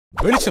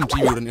வெளிச்சம்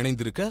டிவியுடன்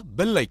இணைந்திருக்க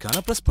பெல்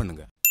ஐகானை பிரஸ்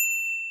பண்ணுங்க.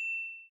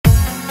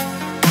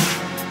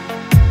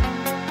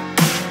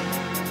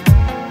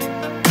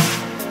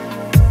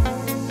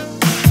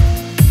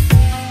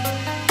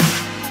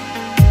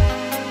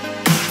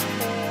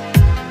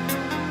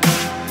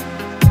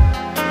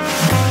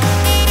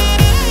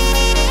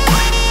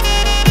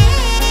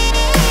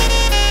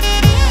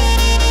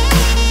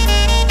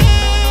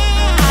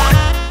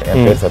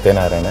 என் பேர்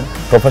சத்யநாராயணன்.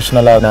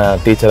 ப்ரொஃபஷனலாக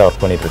நான் டீச்சராக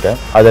ஒர்க் பண்ணிட்டு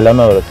இருக்கேன். அது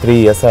இல்லாமல் ஒரு 3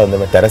 இயர்ஸாக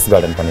வந்து டெரஸ்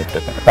கார்டன் பண்ணிட்டு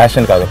இருக்கேன்.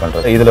 பேஷனுக்காக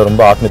பண்ணுறது. இதில்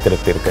ரொம்ப ஆத்ம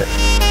திருப்தி இருக்கு.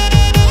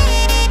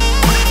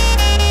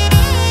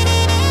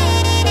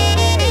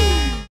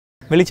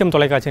 வெளிச்சம்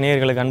தொலைக்காட்சி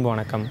நேயர்களுக்கு அன்பு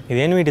வணக்கம். இது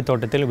என் வீட்டு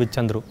தோட்டத்தில் வித்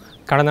சந்துரு.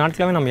 கடந்த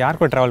நாட்களாகவே நம்ம யார்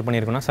கூட ட்ராவல்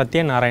பண்ணியிருக்கோம்னா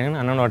சத்யநாராயணன்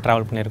அண்ணனோட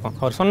ட்ராவல் பண்ணியிருக்கோம்.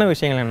 அவர் சொன்ன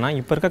விஷயங்கள் என்னென்னா,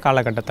 இப்போ இருக்க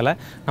காலகட்டத்தில்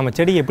நம்ம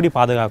செடி எப்படி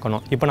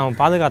பாதுகாக்கணும், இப்போ நம்ம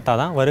பாதுகாத்தா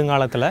தான்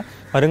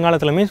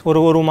வருங்காலத்தில் மீன்ஸ்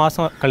ஒரு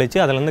மாதம் கழித்து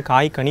அதுலேருந்து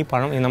காய், கனி,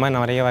 பழம் இந்த மாதிரி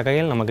நிறைய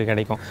வகைகள் நமக்கு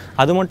கிடைக்கும்.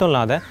 அது மட்டும்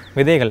இல்லாத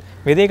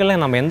விதைகளை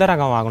நம்ம எந்த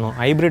ரகம் வாங்கணும்,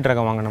 ஹைப்ரிட்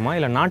ரகம் வாங்கணுமா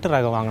இல்லை நாட்டு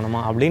ரகம்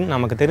வாங்கணுமா அப்படின்னு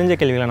நமக்கு தெரிஞ்ச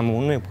கேள்விகளை நம்ம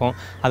முன்வைப்போம்.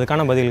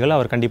 அதுக்கான பதில்களை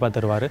அவர் கண்டிப்பாக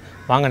தருவார்.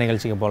 வாங்க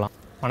நிகழ்ச்சிக்கு போகலாம்.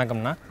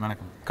 வணக்கம்ண்ணா.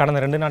 வணக்கம். கடந்த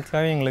 2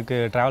 நாட்களாகவே எங்களுக்கு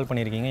ட்ராவல்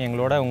பண்ணியிருக்கீங்க.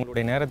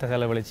 உங்களுடைய நேரத்தை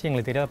செலவழித்து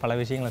எங்களுக்கு தெரியாத பல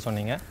விஷயங்களை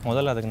சொன்னீங்க.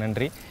 முதல்ல அதுக்கு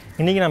நன்றி.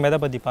 இன்றைக்கி நம்ம எதை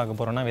பற்றி பார்க்க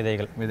போகிறோம்னா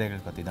விதைகள்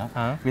பற்றி தான்.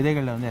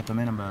 விதைகளில் வந்து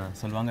எப்போவுமே நம்ம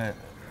சொல்லுவாங்க,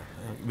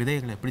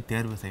 விதைகளை எப்படி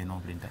தேர்வு செய்யணும்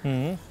அப்படின்ட்டு.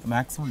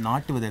 மேக்ஸிமம்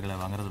நாட்டு விதைகளை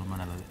வாங்குறது ரொம்ப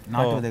நல்லது.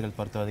 நாட்டு விதைகள்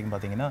பொறுத்த வரைக்கும்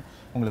பார்த்தீங்கன்னா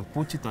உங்களுக்கு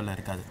பூச்சி தொல்லை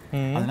இருக்காது.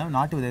 அதனால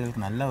நாட்டு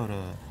விதைகளுக்கு நல்ல ஒரு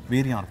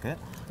வீரியம் இருக்குது.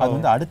 அது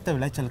வந்து அடுத்த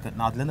விளைச்சலுக்கு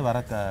அதுலேருந்து வர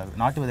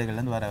நாட்டு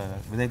விதைகள்லேருந்து வர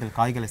விதைகள்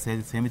காய்களை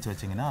சேமித்து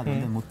வச்சிங்கன்னா அது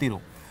வந்து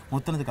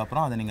முத்துனதுக்கு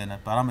அப்புறம் அதை நீங்கள்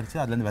பராமரித்து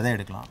அதுலேருந்து விதை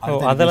எடுக்கலாம்.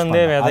 அதுலேருந்தே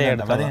விதை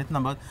எடுத்து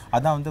நம்ம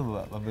அதான் வந்து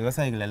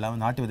விவசாயிகள் எல்லாம்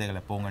நாட்டு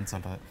விதைகளை போங்கன்னு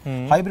சொல்கிறது.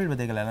 ஹைப்ரிட்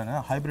விதைகள்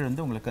என்னன்னா, ஹைப்ரிட்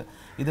வந்து உங்களுக்கு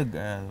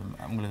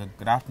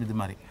கிராஃப்ட் இது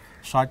மாதிரி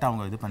ஷார்ட்டாக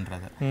அவங்க இது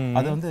பண்ணுறது.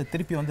 அது வந்து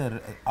திருப்பி வந்து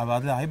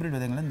அதில் ஹைப்ரிட்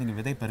விதைகளை நீங்கள்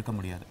விதை பெருக்க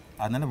முடியாது.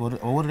 அதனால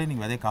ஒவ்வொரு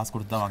நீங்கள் விதை காசு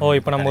கொடுத்து தான் வாங்க.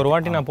 இப்போ நம்ம ஒரு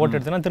வாட்டி நான் போட்டு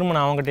எடுத்தேன்னா திரும்ப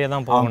நான் அவங்ககிட்டயே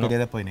தான்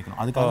போய் நிற்கணும்.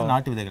 அதுக்காக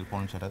நாட்டு விதைகள்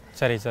போகணும்னு சொல்கிறது.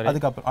 சரி.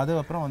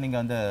 அதுக்கப்புறம்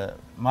நீங்கள் அந்த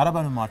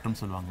மரபணு மாற்றம்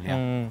சொல்லுவாங்க இல்லையா,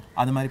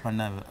 அது மாதிரி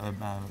பண்ண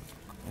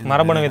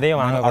மரபணு விதையை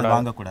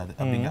வாங்கக்கூடாது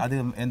அப்படிங்க. அது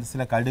எந்த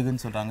சில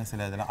கடுகுன்னு சொல்றாங்க,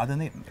 சில இதெல்லாம். அது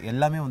வந்து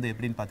எல்லாமே வந்து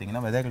எப்படின்னு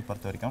பார்த்தீங்கன்னா, விதைகள்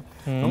பொறுத்த வரைக்கும்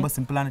ரொம்ப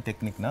சிம்பிளான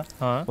டெக்னிக்னா,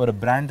 ஒரு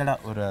பிராண்டடா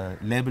ஒரு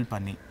லேபிள்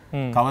பண்ணி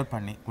கவர்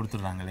பண்ணி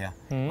கொடுத்துடுறாங்க இல்லையா.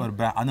 ஒரு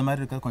அந்த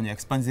மாதிரி இருக்கிறது கொஞ்சம்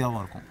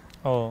எக்ஸ்பென்சிவாகவும் இருக்கும்.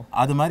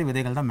 அது மாதிரி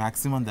விதைகள் தான்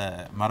மேக்ஸிமம் அந்த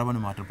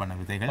மரபணு மாற்றம் பண்ண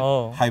விதைகள்.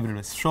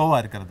 ஹைபிரிட் ஷோவா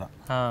இருக்கிறது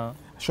தான்.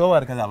 ஷோவா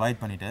இருக்கிறத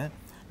அவாய்ட் பண்ணிட்டு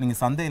நீங்க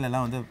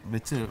சந்தையிலலாம் வந்து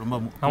வச்சு ரொம்ப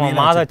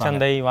மாத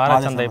சந்தை, வார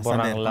சந்தை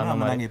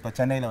போறாங்க. இப்போ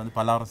சென்னையில் வந்து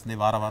பல்லாவரம் சந்தை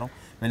வாரம்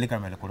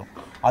வெள்ளிக்கிழமையில கூடும்.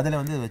 அதில்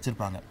வந்து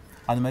வச்சுருப்பாங்க.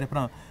 அது மாதிரி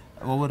அப்புறம்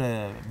ஒவ்வொரு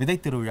விதை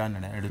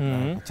திருவிழான்னு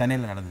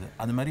சென்னையில் நடந்தது.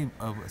 அது மாதிரி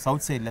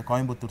சவுத் சைடில்,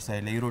 கோயம்புத்தூர்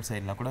சைடில், ஈரோடு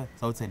சைட்லாம் கூட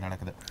சவுத் சைடு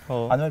நடக்குது.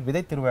 அது மாதிரி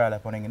விதை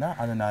திருவிழாவில் போனீங்கன்னா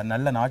அது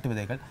நல்ல நாட்டு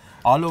விதைகள்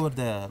ஆல் ஓவர்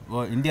த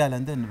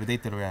இந்தியாவிலேருந்து விதை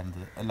திருவிழா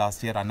இருந்தது.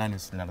 லாஸ்ட் இயர் அண்ணா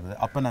நியூஸில் நடந்தது.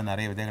 அப்போ நான்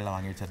நிறைய விதைகளை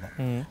வாங்கி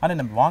வச்சிருந்தேன். ஆனால்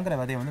நம்ம வாங்குற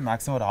விதையை வந்து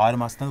மேக்ஸிமம் ஒரு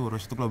 6 மாதத்துக்கு 1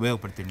 வருஷத்துக்குள்ள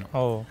உபயோகப்படுத்திடணும்.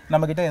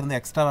 நம்ம கிட்ட இருந்து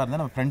எக்ஸ்ட்ராவாக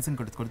இருந்தால் நம்ம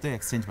ஃப்ரெண்ட்ஸுக்கு கொடுத்து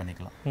எக்ஸ்சேஞ்ச்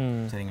பண்ணிக்கலாம்.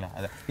 சரிங்களா?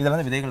 இதெல்லாம்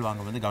வந்து விதைகள்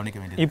வாங்க வந்து கவனிக்க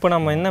வேண்டியது. இப்போ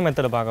நம்ம என்ன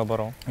மெத்தட் பார்க்க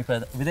போகிறோம்? இப்போ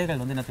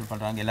விதைகள் வந்து என்ன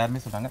பண்ணுறாங்க,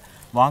 எல்லாருமே சொல்கிறாங்க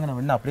வாங்கின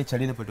உடனே அப்படியே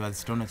செடியில் போட்டு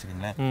வச்சுட்டோம்னு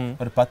வச்சுக்கோங்களேன்.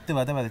 ஒரு 10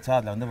 விதை விதைச்சா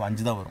அதில் வந்து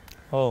 5 தான் வரும்.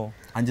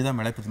 5 தான்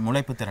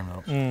முளைப்பு திறன்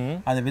வரும்.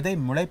 அந்த விதை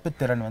முளைப்பு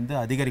திறன் வந்து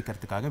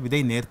அதிகரிக்கிறதுக்காக விதை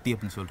நேர்த்தி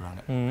அப்படின்னு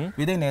சொல்றாங்க.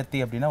 விதை நேர்த்தி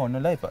அப்படின்னா ஒன்றும்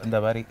இல்லை, இப்போ இந்த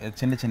மாதிரி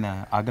சின்ன சின்ன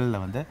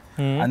அகலில் வந்து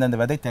அந்த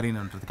விதை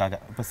தெரியணுன்றதுக்காக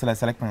இப்போ சில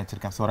செலக்ட் பண்ணி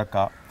வச்சிருக்கேன்.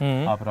 சுரக்காய்,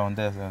 அப்புறம்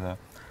வந்து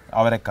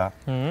அவரைக்காய்,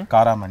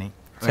 காராமணி,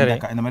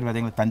 இந்த மாதிரி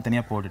விதைங்களை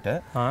தனித்தனியாக போட்டுட்டு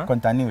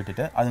கொஞ்சம் தண்ணி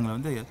விட்டுட்டு அதுங்களை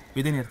வந்து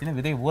விதை நேர்த்தினா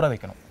விதையை ஊற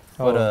வைக்கணும்.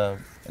 ஒரு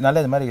நல்ல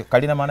இது மாதிரி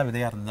கடினமான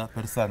விதையாக இருந்தால்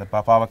பெருசாக அந்த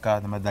பாவக்காய்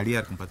அந்த மாதிரி தடியாக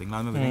இருக்கும் பார்த்தீங்களா,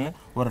 அந்த மாதிரி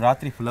ஒரு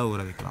ராத்திரி ஃபுல்லாக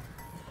ஊற வைக்கலாம்.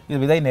 இது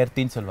விதை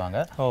நேர்த்தின்னு சொல்லுவாங்க.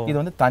 இது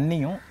வந்து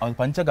தண்ணியும் அது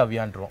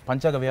பஞ்சகவ்யான்றோம்.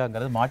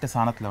 பஞ்சகவ்யாங்கிறது மாட்டு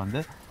சாணத்தில் வந்து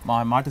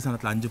மாட்டு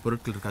சாணத்தில் 5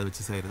 பொருட்கள் இருக்குது, அதை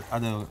வச்சு செய்கிறது.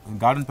 அது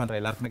கார்டன் பண்ணுற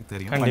எல்லாருக்குமே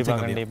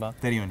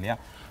தெரியும் இல்லையா.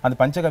 அந்த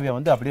பஞ்சகவ்யா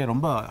வந்து அப்படியே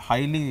ரொம்ப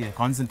ஹைலி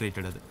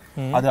கான்சென்ட்ரேட்டட்.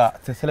 அது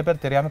சில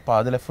பேர் தெரியாமல் இப்போ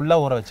அதில்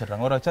ஃபுல்லாக ஊற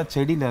வச்சிடுறாங்க. ஊற வச்சா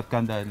செடியில்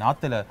இருக்க அந்த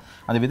நாற்றுல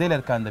அந்த விதையில்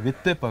இருக்க அந்த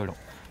வித்து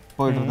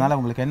போயிடுறதுனால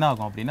உங்களுக்கு என்ன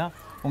ஆகும் அப்படின்னா,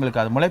 உங்களுக்கு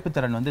அது முளைப்பு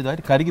திறன் வந்து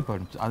இதாகிட்டு கருகி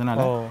போயிடும்.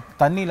 அதனால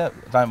தண்ணியில்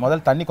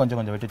முதல்ல தண்ணி கொஞ்சம்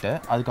விட்டுட்டு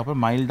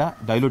அதுக்கப்புறம்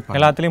மைல்டாக டைலூட் பண்ணி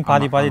எல்லாத்துலேயும்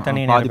பாதி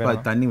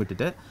தண்ணி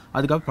விட்டுட்டு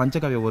அதுக்கப்புறம்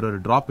பஞ்சகவ்யா ஒரு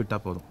ட்ராப்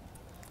விட்டால் போதும்.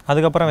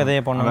 அதுக்கப்புறம்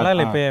விதையை போடணுங்களா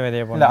இல்லை இப்போ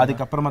விதையை போடணும்? இல்லை,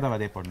 அதுக்கப்புறமா தான்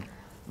விதையை போடணும்.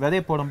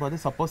 விதையை போடும்போது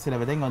சப்போஸ் சில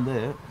விதைங்க வந்து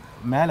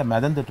மேலே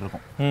மிதந்துட்டு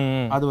இருக்கும்,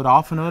 அது ஒரு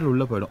 1/2 hour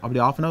உள்ளே போயிடும். அப்படி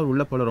 1/2 hour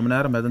உள்ளே போட ரொம்ப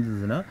நேரம்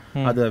மிதந்ததுன்னா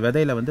அது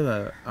விதையில வந்து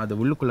அது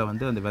உள்ளுக்குள்ளே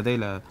வந்து அந்த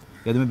விதையில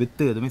எதுவுமே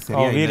வித்து எதுவுமே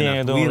சரியா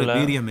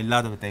வீரியம்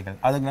இல்லாத விதைகள்.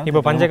 அதுங்க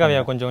இப்போ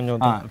பஞ்சகவ்யா கொஞ்சம்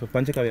இப்போ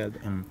பஞ்சகவ்யா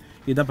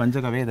இதுதான்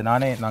பஞ்சகவ்யா. இது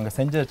நாங்கள்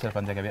செஞ்சு வச்ச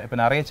பஞ்சகவ்யா. இப்போ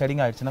நிறைய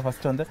செடிங்க ஆயிடுச்சுன்னா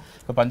ஃபர்ஸ்ட் வந்து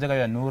இப்போ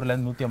பஞ்சகவ்யா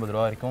 100லேருந்து 150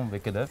 ரூபா வரைக்கும்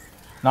விற்குது.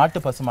 நாட்டு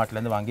பசு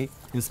மாட்டிலேருந்து வாங்கி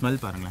இது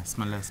ஸ்மெல் பாருங்களேன்,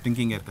 ஸ்மெல்ல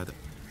ஸ்டிங்கிங்காக இருக்காது.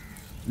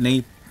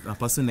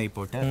 பசு நெய்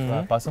போட்டு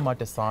பசு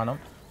மாட்டு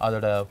சாணம்,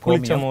 அதோட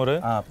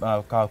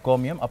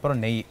கோமியம், அப்புறம்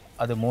நெய்,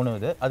 அது 3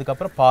 இது.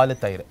 அதுக்கப்புறம் பால்,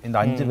 தயிர், இந்த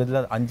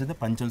 5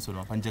 பஞ்சம்னு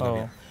சொல்லுவோம்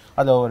பஞ்சகவ்யா.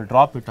 அதை ஒரு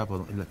ட்ராப் விட்டால்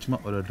போதும். இல்லை சும்மா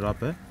ஒரு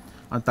ட்ராப்பு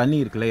அந்த தண்ணி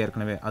இருக்குல்ல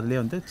ஏற்கனவே அதுலேயே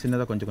வந்து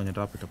சின்னதாக கொஞ்சம்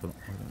ட்ராப் விட்டால் போதும்.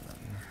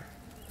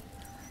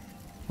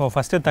 ஓ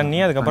ஃபர்ஸ்ட் தண்ணி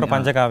அதுக்கப்புறம்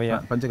பஞ்சகாவியா?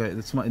 பஞ்சகாவியா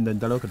இது சும்மா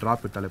இந்த அளவுக்கு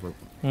ட்ராப் விட்டாலே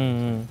போதும்.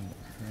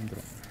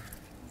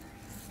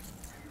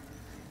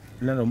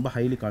 இல்லை ரொம்ப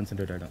ஹைலி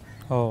கான்சென்ட்ரேட் ஆகிடும்.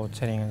 ஓ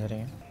சரிங்க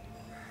சரிங்க.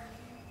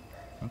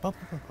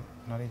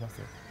 நிறைய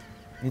காசு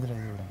இதில்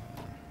இது விட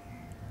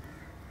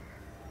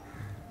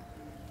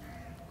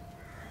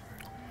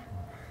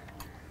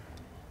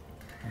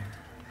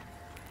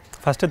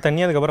ஃபஸ்ட்டு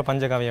தண்ணி அதுக்கப்புறம்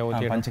பஞ்சகாவியா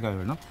ஊற்றி பஞ்சகாவி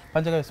வேணும்.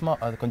 பஞ்சகாவி சும்மா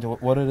அது கொஞ்சம்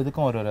ஒரு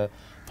இதுக்கும் ஒரு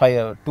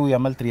 2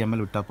 ml 3 ml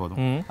விட்டால் போதும்.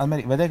 அது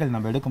மாதிரி விதைகள்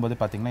நம்ம எடுக்கும்போது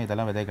பார்த்தீங்கன்னா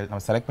இதெல்லாம் விதைகள்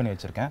நம்ம செலக்ட் பண்ணி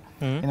வச்சுருக்கேன்.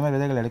 இந்த மாதிரி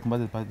விதைகள்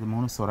எடுக்கும்போது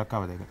 3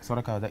 சுரக்காய் விதைகள்.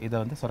 சுரக்காய் விதை இதை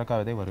வந்து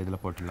சுரக்காய் விதை ஒரு இதில்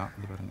போட்டுடலாம்.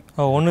 இது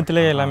பாருங்க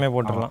ஒன்றுத்துலேயே எல்லாமே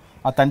போட்டுடலாம்.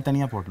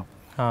 தனித்தனியாக போடணும்.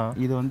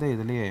 இது வந்து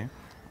இதுலேயே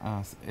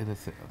இது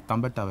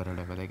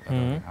தம்பட்டாவரோட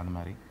விதைகள் அந்த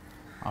மாதிரி.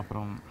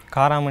 அப்புறம்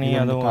காராமணி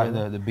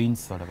அது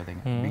பீன்ஸோட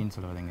விதைங்க.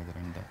 பீன்ஸோட விதைங்க இது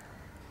 2.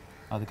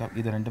 அதுக்கு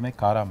இது 2மே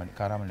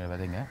காராமணி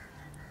விதைங்க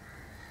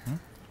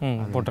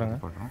போட்டுருங்க.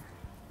 போட்டுரும்.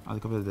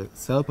 அதுக்கப்புறம் இது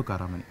சிவப்பு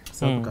காராமணி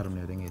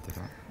விதைங்க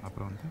ஏற்றிக்கலாம்.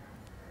 அப்புறம் வந்து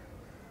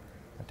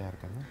கட்டையாக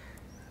இருக்கிறது.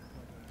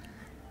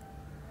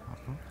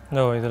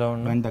 அப்புறம் இதில்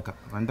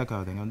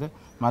வெண்டைக்காய் விதைங்க வந்து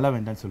மலை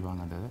வெண்டைன்னு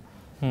சொல்லுவாங்க. அந்த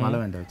மலை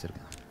வெண்டை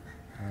வச்சுருக்கேன்.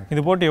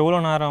 இது போட்டு எவ்வளோ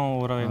நேரம்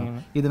ஊற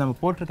வைக்கணும்? இது நம்ம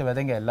போட்டிருக்க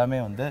விதைங்க எல்லாமே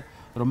வந்து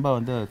ரொம்ப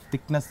வந்து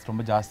திக்னஸ்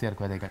ரொம்ப ஜாஸ்தியாக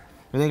இருக்க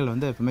விதைகள்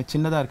வந்து எப்பவுமே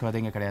சின்னதாக இருக்க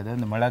விதைங்க கிடையாது.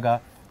 இந்த மிளகா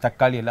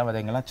தக்காளி எல்லாம்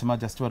விதைங்கள்லாம் சும்மா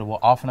ஜஸ்ட் ஒரு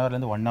 1/2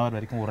 hourலேருந்து 1 hour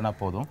வரைக்கும் ஊறினா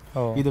போதும்.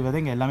 இது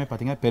விதைங்க எல்லாமே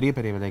பார்த்தீங்கன்னா பெரிய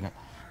பெரிய விதைங்க.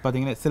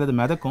 பார்த்தீங்கன்னா சிலது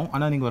மிதக்கும்,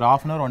 ஆனால் நீங்கள் ஒரு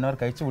 1/2 hour 1 hour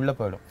கழிச்சு உள்ளே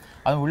போயிடும்.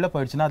 அது உள்ளே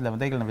போயிடுச்சுன்னா அதில்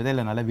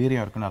விதையில் நல்ல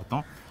வீரியம் இருக்குன்னு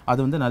அர்த்தம். அது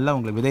வந்து நல்லா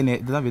உங்களுக்கு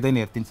இதுதான் விதை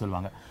நேர்த்தின்னு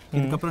சொல்லுவாங்க.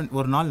 இதுக்கப்புறம்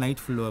ஒரு நாள்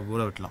நைட் ஃபுல்லாக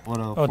ஊற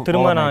விட்டலாம்.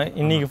 திரும்ப நான்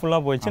இன்னைக்கு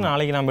ஃபுல்லாக போயிடுச்சு,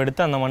 நாளைக்கு நம்ம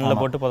எடுத்து அந்த மண்ணில்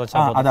போட்டு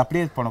புதைச்சா அது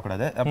அப்படியே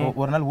பண்ணக்கூடாது. அப்போ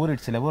ஒரு நாள்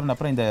ஊறிடுச்சு. ஊறின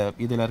அப்புறம் இந்த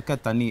இதில் இருக்க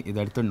தண்ணி இதை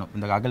எடுத்துடணும்.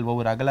 இந்த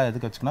ஒவ்வொரு அகலாக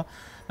எதுக்கு வச்சுக்கணும்,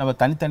 நம்ம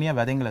தனித்தனியாக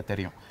விதைங்களை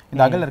தெரியும்.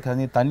 இந்த அகல்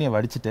இருக்க தண்ணியை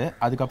வடிச்சிட்டு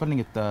அதுக்கப்புறம்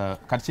நீங்கள்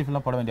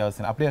கர்ச்சீஃப்லாம் போட வேண்டிய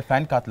அவசியம். அப்படியே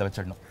ஃபேன் காற்றுல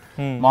வச்சிடணும்.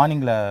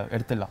 மார்னிங்கில்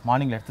எடுத்துடலாம்.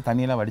 மார்னிங்கில் எடுத்து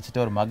தண்ணியெல்லாம் வடிச்சிட்டு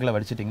ஒரு மகில்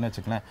வடிச்சிட்டிங்கன்னு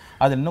வச்சுக்கலேன்,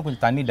 அதில் இன்னும்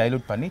கொஞ்சம் தண்ணி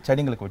டைலூட் பண்ணி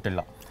செடிங்களுக்கு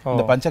விட்டுடலாம்.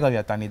 இந்த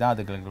பஞ்சகாவியா தண்ணி தான்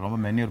அதுக்கு ரொம்ப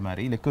மென்யூர்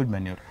மாதிரி, லிக்விட்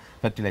மென்யூர்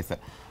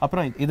ஃபெர்டிலைசர்.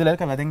 அப்புறம் இதில்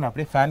இருக்க விதைங்களை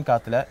அப்படியே ஃபேன்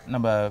காற்றுல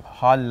நம்ம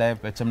ஹாலில்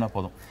வச்சோம்னா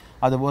போதும்.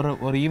 அது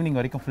ஒரு ஈவினிங்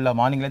வரைக்கும் ஃபுல்லாக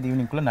மார்னிங்லேருந்து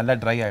ஈவினிங்குள்ளே நல்லா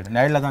ட்ரை ஆகிடும்.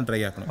 நிழலில் தான்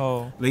ட்ரை ஆகணும்,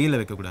 வெயிலில்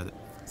வைக்கக்கூடாது.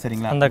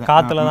 சரிங்களா? அந்த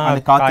காற்றுல தான்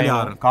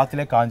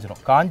காற்றுலேயே காஞ்சிரும்.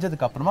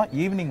 காஞ்சதுக்கு அப்புறமா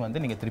ஈவினிங்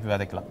வந்து நீங்கள் திருப்பி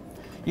விதைக்கலாம்.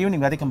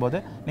 ஈவினிங் விதைக்கும் போது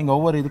நீங்கள்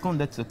ஒவ்வொரு இதுக்கும்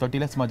இந்த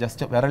தொட்டியில் சும்மா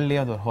ஜஸ்ட் விரல்லையே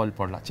அது ஒரு ஹோல்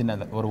போடலாம்.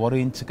 சின்னது ஒரு 1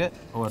 இன்ச்சுக்கு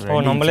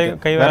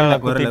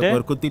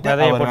ஒரு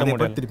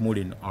குத்திட்டு திருப்பி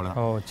மூடிடணும்.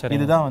 அவ்வளோதான்.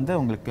 இதுதான் வந்து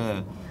உங்களுக்கு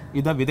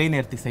இதுதான் விதை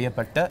நேர்த்தி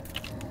செய்யப்பட்ட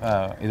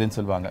இதுன்னு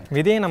சொல்லுவாங்க.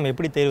 விதையை நம்ம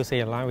எப்படி தேர்வு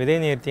செய்யலாம், விதை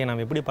நேர்த்தியை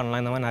நம்ம எப்படி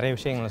பண்ணலாம், இந்த மாதிரி நிறைய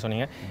விஷயங்களை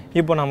சொன்னீங்க.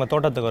 இப்போ நம்ம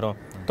தோட்டத்துக்கு வரோம்.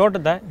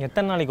 தோட்டத்தை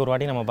எத்தனை நாளைக்கு ஒரு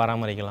வாட்டி நம்ம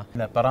பராமரிக்கலாம்?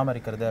 இல்லை,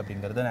 பராமரிக்கிறது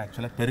அப்படிங்கிறது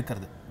ஆக்சுவலாக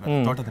பெருக்கிறது,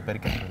 தோட்டத்தை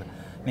பெருக்கிறது.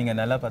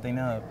 நீங்கள் நல்லா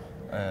பார்த்தீங்கன்னா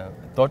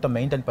தோட்டம்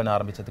மெயின்டைன் பண்ண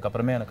ஆரம்பிச்சதுக்கு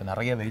அப்புறமே எனக்கு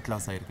நிறைய வெயிட்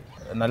லாஸ் ஆயிருக்கு.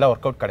 நல்லா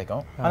ஒர்க் அவுட்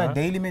கிடைக்கும். ஆனால்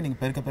டெய்லியுமே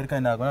நீங்கள் பெருக்க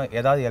என்ன ஆகும்,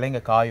 ஏதாவது இலைங்க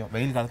காயும்.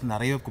 வெயில் காலத்தில்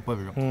நிறைய குப்பை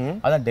விழும்.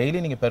 அதான்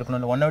டெய்லி நீங்கள்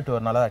பெருக்கணும். 1 or 2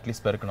 ஒரு நாளாக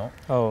அட்லீஸ்ட் பெருக்கணும்.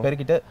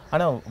 பெருக்கிட்டு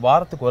ஆனால்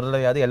வாரத்துக்கு ஒரு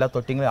தடவையாவது எல்லா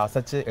தொட்டிங்களையும்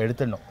அசைச்சு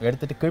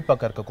எடுத்துட்டு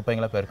கீழ்ப்பக்கம் இருக்க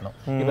குப்பைங்களை பெருக்கணும்.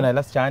 இப்போ நான்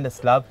எல்லாம் ஸ்டாண்டு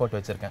ஸ்லாப் போட்டு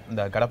வச்சிருக்கேன்.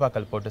 இந்த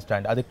கடப்பாக்கல் போட்டு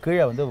ஸ்டாண்ட். அது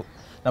கீழே வந்து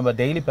நம்ம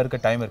டெய்லி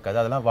பெருக்க டைம் இருக்காது.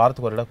 அதெல்லாம்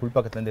வாரத்துக்கு ஒரு தடவை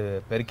குள்பக்கத்துலேருந்து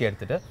பெருக்கி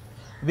எடுத்துட்டு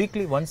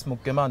வீக்லி ஒன்ஸ்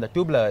முக்கியமாக அந்த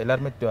டியூப்ல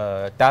எல்லாருமே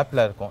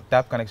டேப்ல இருக்கும்.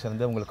 டேப் கனெக்ஷன்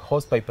வந்து உங்களுக்கு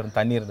ஹோஸ் பைப்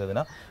தண்ணி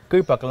இருந்ததுன்னா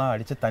கீழ்ப்பக்கெல்லாம்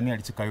தண்ணி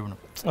அடிச்சு கழுவணும்.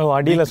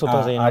 அடியில்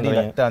சுத்தம் செய்யணும்.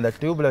 அடியில் அந்த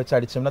டியூப்ல வச்சு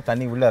அடிச்சோம்னா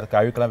தண்ணி உள்ள இருக்க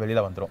அழுக்கெல்லாம்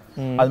வெளியில வந்துடும்.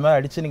 அது மாதிரி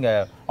அடிச்சு நீங்க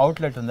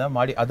அவுட்லெட் இருந்தால்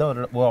மாடி அதான்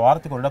ஒரு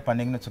வாரத்துக்கு ஒரு தடவை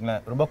பண்ணீங்கன்னு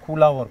வச்சுக்கோங்களேன், ரொம்ப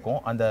கூலாகவும்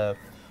இருக்கும்.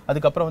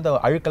 அதுக்கப்புறம் வந்து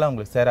அழுக்கெல்லாம்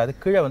உங்களுக்கு சேராது.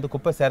 கீழே வந்து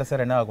குப்பை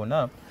சேர என்ன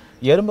ஆகும்னா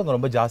எறும்புங்க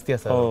ரொம்ப ஜாஸ்தியாக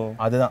சேரும்.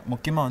 அதுதான்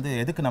முக்கியமாக வந்து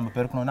எதுக்கு நம்ம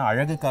பெருக்கணும்னா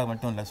அழகுக்காக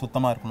மட்டும் இல்லை,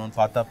 சுத்தமாக இருக்கணும்னு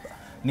பார்த்தா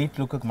நீட்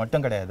லுக்கு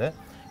மட்டும் கிடையாது.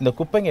 இந்த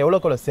குப்பைங்க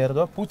எவ்வளோக்குள்ள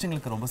சேருதோ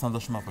பூச்சிங்களுக்கு ரொம்ப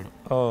சந்தோஷமா போயிடும்.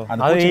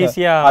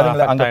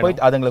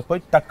 அதுங்களுக்கு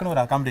போய் டக்குன்னு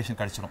ஒரு அகாமடேஷன்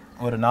கிடைச்சிடும்.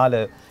 ஒரு 4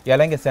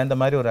 இலைங்க சேர்ந்த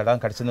மாதிரி ஒரு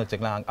இடம் கிடைச்சுன்னு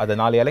வச்சுக்கலாம். அது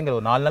 4 இலைங்க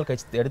ஒரு 4 நாள்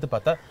கழிச்சு எடுத்து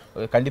பார்த்தா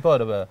கண்டிப்பாக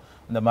ஒரு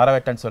இந்த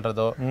மரவெட்டன்னு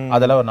சொல்றதோ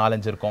அதெல்லாம் ஒரு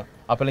 4-5 இருக்கும்.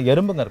 அப்பெல்லாம்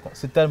எறும்புங்க இருக்கும்,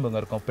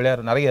 சித்தெரும்புங்க இருக்கும்,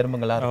 பிள்ளையார் நிறைய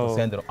எறும்புங்கள்லாம் இருக்கும்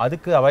சேர்ந்துடும்.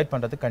 அதுக்கு அவாய்ட்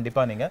பண்றதுக்கு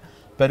கண்டிப்பா நீங்க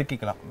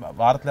பெருக்கிக்கலாம்.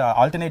 வாரத்தில்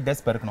ஆல்டர்னேட்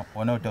டேஸ் பெருக்கணும்.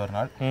 1 or 2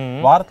 நாள்.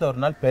 வாரத்தில்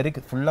ஒரு நாள்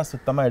பெருக்கி ஃபுல்லாக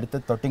சுத்தமாக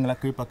எடுத்து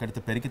தொட்டிங்கெல்லாம் கீழ்ப்பக்கம்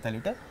எடுத்து பெருக்கி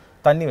தள்ளிட்டு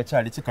தண்ணி வச்சு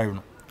அடிச்சு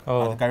கழுவணும்.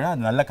 அதுக்காக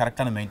அது நல்ல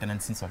கரெக்டான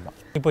மெயின்டெனன்ஸ்னு சொல்லலாம்.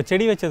 இப்போ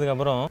செடி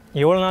வச்சதுக்கப்புறம்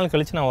எவ்வளோ நாள்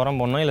கழிச்சு நான் உரம்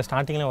போடணும், இல்லை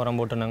ஸ்டார்டிங்கில் உரம்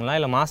போட்டுருந்தாங்களா,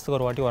 இல்லை மாதத்துக்கு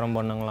ஒரு வாட்டி உரம்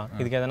போடணுங்களா?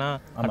 இதுக்கு எதனா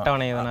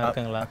அட்டவணை எதனா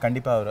இருக்குங்களா?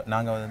 கண்டிப்பாக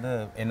நாங்கள் வந்து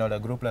என்னோட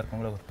குரூப்பில்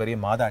இருக்கவங்களுக்கு ஒரு பெரிய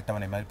மாத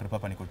அட்டவணை மாதிரி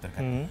ப்ரிப்பேர் பண்ணி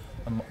கொடுத்துருக்கேன்.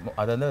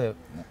 அது வந்து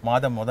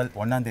மாதம் முதல்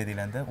 1ஆம்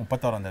தேதியிலேருந்து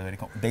 31ஆம் தேதி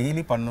வரைக்கும்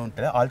டெய்லி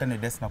பண்ணணுன்ட்டு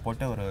ஆல்டர்னேட் டேஸ் நான்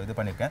போட்டு ஒரு இது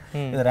பண்ணியிருக்கேன்.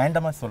 இது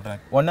ரேண்டமாக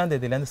சொல்கிறேன். 1ஆம்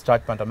தேதியிலேருந்து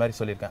ஸ்டார்ட் பண்ணுற மாதிரி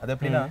சொல்லியிருக்கேன். அது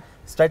எப்படின்னா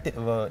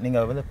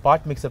நீங்கள் வந்து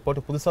பாட் மிக்சர்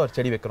போட்டு புதுசாக ஒரு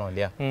செடி வைக்கிறோம்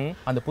இல்லையா,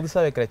 அந்த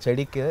புதுசாக வைக்கிற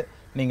செடிக்கு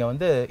நீங்கள்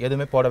வந்து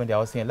எதுவுமே போட வேண்டிய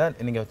அவசியம் இல்லை.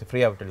 நீங்கள்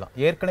ஃப்ரீயாக விட்டுடலாம்.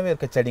 ஏற்கனவே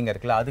இருக்க செடிங்க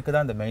இருக்குல்ல, அதுக்கு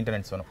தான் அந்த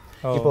மெயின்டெனன்ஸ் வேணும்.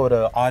 இப்போ ஒரு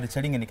 6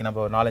 செடிங்க இன்னைக்கு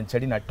நம்ம ஒரு 4-5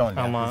 செடி நட்டோம்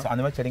இல்லையா,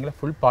 அந்த மாதிரி செடிங்களை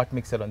ஃபுல் பாட்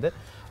மிக்சர் வந்து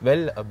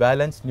வெல்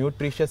பேலன்ஸ்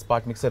நியூட்ரிஷியஸ்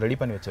பாட் மிக்சர் ரெடி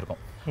பண்ணி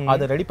வச்சிருக்கோம்.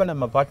 அதை ரெடி பண்ண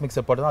நம்ம பாட்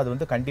மிக்சர் போட்டோம். அது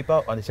வந்து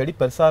கண்டிப்பாக அந்த செடி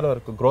பெருசாக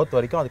இருக்கும் க்ரோத்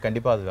வரைக்கும் அது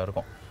கண்டிப்பாக அதில்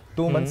இருக்கும்.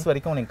 2 months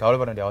வரைக்கும் நீங்க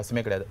கவலைப்பட வேண்டிய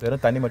அவசியமே கிடையாது.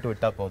 வெறும் தண்ணி மட்டும்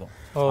விட்டா போதும்.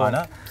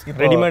 ஆனா இப்போ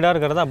ரெடிமேடா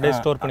இருக்கிறத அப்படியே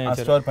ஸ்டோர்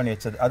பண்ணி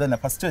வச்சது அதை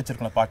நான் ஃபர்ஸ்ட்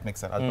வச்சிருக்கேன் பாட்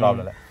மிக்சர், அது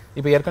ப்ராப்ளம் இல்லை.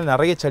 இப்போ ஏற்கனவே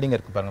நிறைய செடிங்க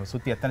இருக்கு பாருங்க,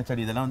 சுற்றி எத்தனை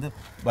செடி, இதெல்லாம் வந்து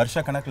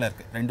வருஷ கணக்கில்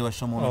இருக்கு, 2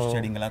 வருஷம் 3 வருஷம்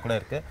செடிங்கெல்லாம் கூட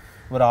இருக்கு,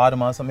 ஒரு 6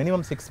 மாதம்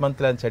மினிமம் 6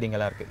 monthsல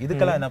செடிங்கெல்லாம் இருக்கு.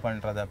 இதுக்கெல்லாம் என்ன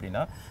பண்ணுறது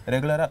அப்படின்னா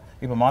ரெகுலராக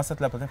இப்போ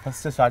மாசத்துல பார்த்தீங்கன்னா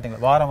ஃபர்ஸ்ட்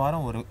ஸ்டார்டிங்கில்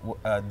வாரம் ஒரு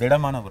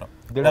திடமான உரம்,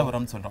 திட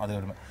உரம்னு சொல்கிறோம்.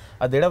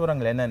 அது திட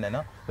உரங்கள்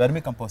என்னென்னா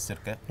வெர்மி கம்போஸ்ட்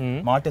இருக்கு,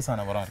 மாட்டு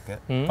சாண உரம் இருக்கு,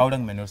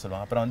 கவுடங் மென்யூர்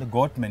சொல்லுவாங்க, அப்புறம் வந்து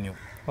கோட் மென்யூ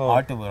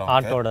ஆட்டு உரம்,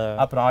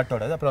 அப்புறம்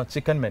ஆட்டோட, அப்புறம்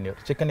chicken manure,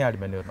 chicken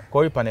yard manure,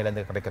 கோழி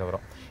பண்ணையிலேருந்து கிடைக்கிற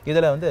உரம்.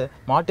 இதில் வந்து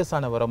மாட்டு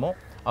சாண உரமும்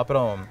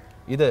அப்புறம்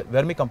இது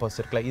வெர்மி கம்போஸ்ட்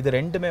இருக்குல்ல, இது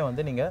ரெண்டுமே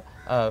வந்து நீங்க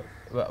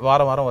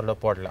வாரம் ஒரு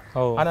போடலாம்.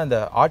 ஆனா அந்த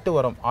ஆட்டு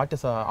உரம்,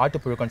 ஆட்டு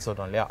புழுக்கன்னு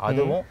சொல்றோம் இல்லையா,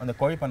 அதுவும் அந்த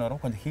கோழி பண்ணை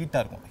உரம் கொஞ்சம் ஹீட்டா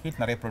இருக்கும்,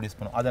 ஹீட் நிறைய ப்ரொடியூஸ்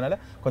பண்ணும். அதனால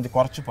கொஞ்சம்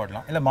குறைச்சு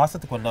போடலாம், இல்ல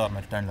மாசத்துக்கு ஒரு தடவை வர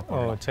மாதிரி டைம்ல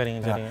போடலாம்.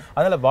 சரிங்க.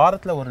 அதனால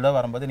வாரத்துல ஒரு தடவை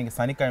வரும்போது நீங்க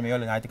சனிக்கிழமையோ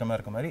இல்லை ஞாயிற்றுக்கிழமையோ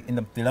இருக்க மாதிரி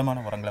இந்த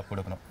திடமான உரங்களை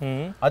கொடுக்கணும்.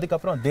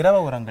 அதுக்கப்புறம்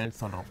திரவ உரங்கள்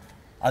சொல்றோம்.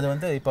 அது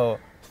வந்து இப்போ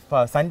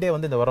சண்டே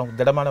வந்து இந்த உரம்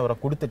திடமான உரம்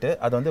கொடுத்துட்டு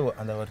அது வந்து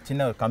அந்த ஒரு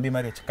சின்ன ஒரு கம்பி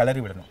மாதிரி வச்சு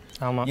கிளறி விடணும்.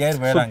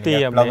 ஏர் வேளாங்க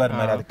ஃப்ளவர்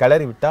மாதிரி அது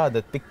கிளறி விட்டா அது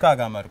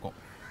திக்காகாம இருக்கும்.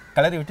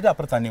 கிளறி விட்டுட்டு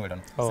அப்புறம் தண்ணி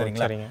விடணும்.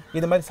 சரிங்களா?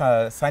 இது மாதிரி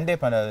சண்டே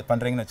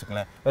பண்றீங்கன்னு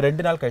வச்சுக்கோங்களேன், ஒரு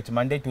 2 நாள் கழிச்சு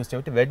மண்டே டியூஸ்டே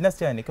விட்டு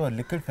வெட்னஸ்டே அன்னைக்கு ஒரு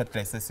லிக்விட்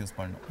ஃபெர்டிலைசர்ஸ் யூஸ்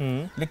பண்ணணும்.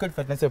 லிக்விட்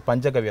ஃபெர்டிலைசர்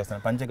பஞ்சகவ்யா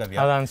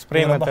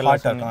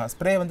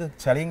ஸ்ப்ரே வந்து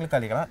செடிங்களுக்கு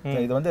அளிக்கலாம்.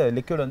 இது வந்து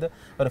லிக்விட் வந்து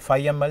ஒரு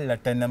 5 ml இல்லை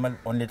 10 ml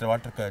 1 லிட்டர்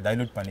வாட்டருக்கு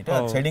டைலூட் பண்ணிட்டு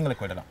அது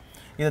செடிங்களுக்கு விடலாம்.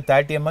 இது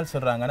 30 ml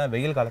சொல்றாங்கன்னா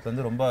வெயில் காலத்துல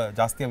வந்து ரொம்ப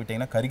ஜாஸ்தியா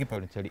விட்டீங்கன்னா கருகி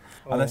போயிடும் செடி.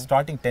 அதான்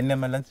ஸ்டார்டிங் 10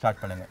 ml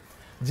ஸ்டார்ட் பண்ணுங்க.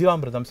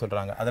 ஜீவாமிர்தம்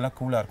சொல்றாங்க, அதெல்லாம்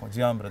கூலா இருக்கும்.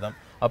 ஜீவாமிர்தம்,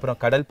 அப்புறம்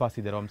கடல் பாசி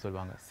திரவம்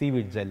சொல்லுவாங்க,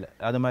 சீவீட் ஜெல்,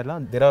 அது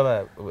மாதிரிலாம் திரவ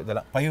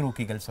இதெல்லாம்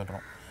பயிரூக்கிகள்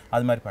சொல்றோம்,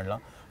 அது மாதிரி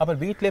பண்ணலாம்.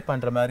 அப்புறம் வீட்டிலே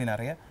பண்ற மாதிரி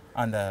நிறைய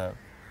அந்த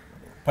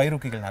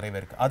பயிரூக்கிகள் நிறையவே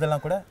இருக்கு,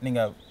 அதெல்லாம் கூட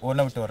நீங்க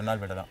ஒரு விட்டு ஒரு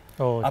நாள் விடலாம்.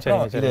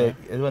 அப்புறம்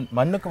இது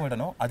மண்ணுக்கும்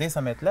விடணும், அதே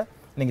சமயத்துல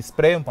நீங்க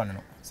ஸ்ப்ரேயும்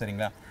பண்ணணும்.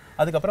 சரிங்களா?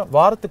 அதுக்கப்புறம்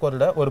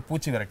வாரத்துக்கு ஒரு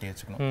பூச்சி விரட்டி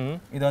வச்சுக்கணும்.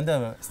 இது வந்து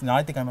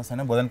ஞாயிற்றுக்கிழமை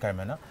சொன்னா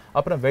புதன்கிழமைனா,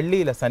 அப்புறம்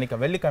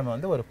வெள்ளிக்கிழமை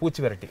வந்து ஒரு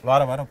பூச்சி விரட்டி,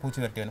 வாரம் பூச்சி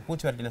விரட்டி வேணும்.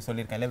 பூச்சி விரட்டியில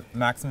சொல்லியிருக்கேன்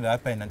மேக்ஸிமம்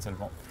வேப்ப என்னன்னு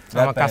சொல்லுவோம்,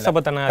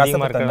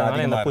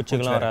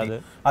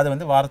 அது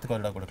வந்து வாரத்துக்கு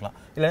ஒரு கொடுக்கலாம்.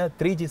 இல்லைன்னா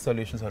 3G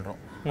சொல்யூஷன் சொல்றோம்,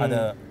 அது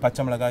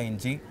பச்சை மிளகாய்,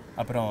 இஞ்சி,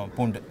 அப்புறம்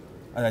பூண்டு,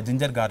 அது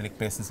ஜிஞ்சர் கார்லிக்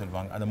பேஸ்ட்னு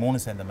சொல்லுவாங்க, அது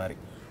 3 சேர்ந்த மாதிரி.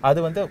 அது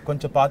வந்து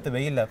கொஞ்சம் பார்த்து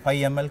வெயிலில்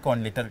 5 ml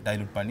 1 லிட்டர்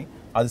டைலூட் பண்ணி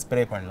அது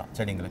ஸ்ப்ரே பண்ணலாம்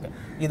செடிங்களுக்கு.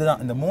 இதுதான்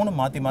இந்த 3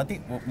 மாற்றி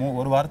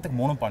ஒரு வாரத்துக்கு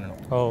 3 பண்ணணும்.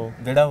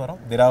 திட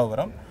உரம், திரவ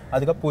உரம்,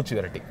 அதுக்கப்புறம் பூச்சி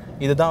விரட்டி.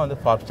 இதுதான் வந்து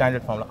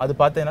ஸ்டாண்டர்ட் ஃபார்முலா. அது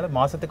பார்த்ததுனால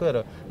மாதத்துக்கு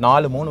ஒரு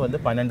 4 வந்து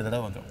 12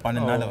 தடவை வந்துடும்,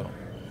 12 நாள் வரும்.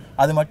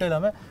 அது மட்டும்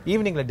இல்லாமல்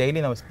ஈவினிங்கில்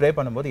டெய்லி நம்ம ஸ்ப்ரே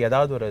பண்ணும்போது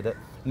ஏதாவது ஒரு இது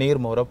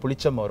நீர்மோரோ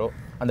புளிச்சமோரோ,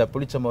 அந்த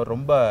புளிச்சமோர்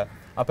ரொம்ப,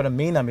 அப்புறம்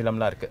மீன்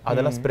அமிலம்லாம் இருக்குது,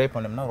 அதெல்லாம் ஸ்ப்ரே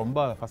பண்ணோம்னா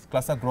ரொம்ப ஃபஸ்ட்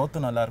கிளாஸாக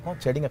க்ரோத்தும் நல்லாயிருக்கும்,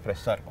 செடிங்க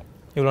ஃப்ரெஷ்ஷாக இருக்கும்.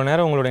 இவ்வளோ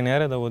நேரம் உங்களுடைய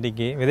நேரத்தை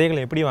ஒதுக்கி விதைகளை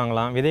எப்படி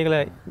வாங்கலாம், விதைகளை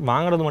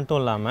வாங்குறது மட்டும்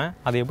இல்லாமல்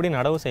அதை எப்படி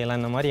நடவு செய்யலாம்,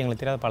 இந்த மாதிரி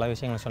எங்களுக்கு தெரியாத பல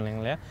விஷயங்கள்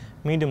சொன்னீங்களே.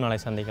 மீண்டும் நாளை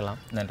சந்திக்கலாம்.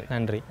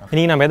 நன்றி.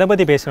 இன்றைக்கி நம்ம எதை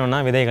பற்றி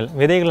பேசணும்னா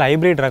விதைகள்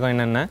ஹைப்ரிட் ரகம்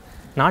என்னென்ன,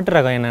 நாட்டு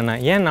ரகம் என்னென்ன,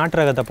 ஏன் நாட்டு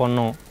ரகத்தை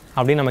பண்ணணும்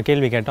அப்படின்னு நம்ம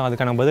கேள்வி கேட்டோம்.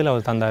 அதுக்கான பதில்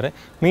அவர் தந்தார்.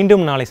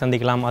 மீண்டும் நாளை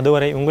சந்திக்கலாம்.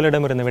 அதுவரை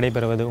உங்களிடமிருந்து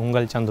விடைபெறுவது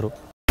உங்கள் சந்துரு.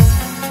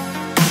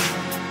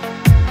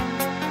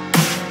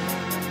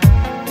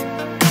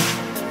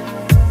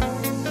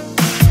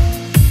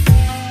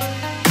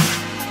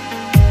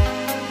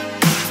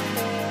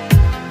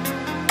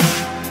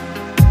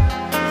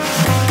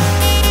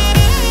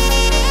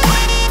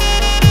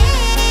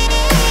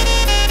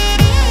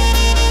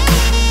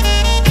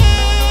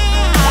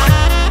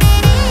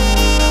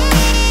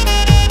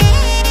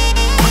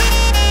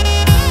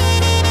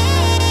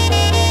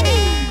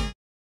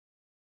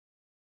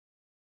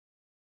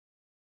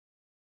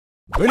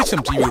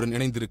 வெளிச்சம் டிவியுடன்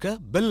இணைந்திருக்க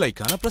பெல்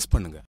ஐகானை பிரஸ்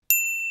பண்ணுங்க.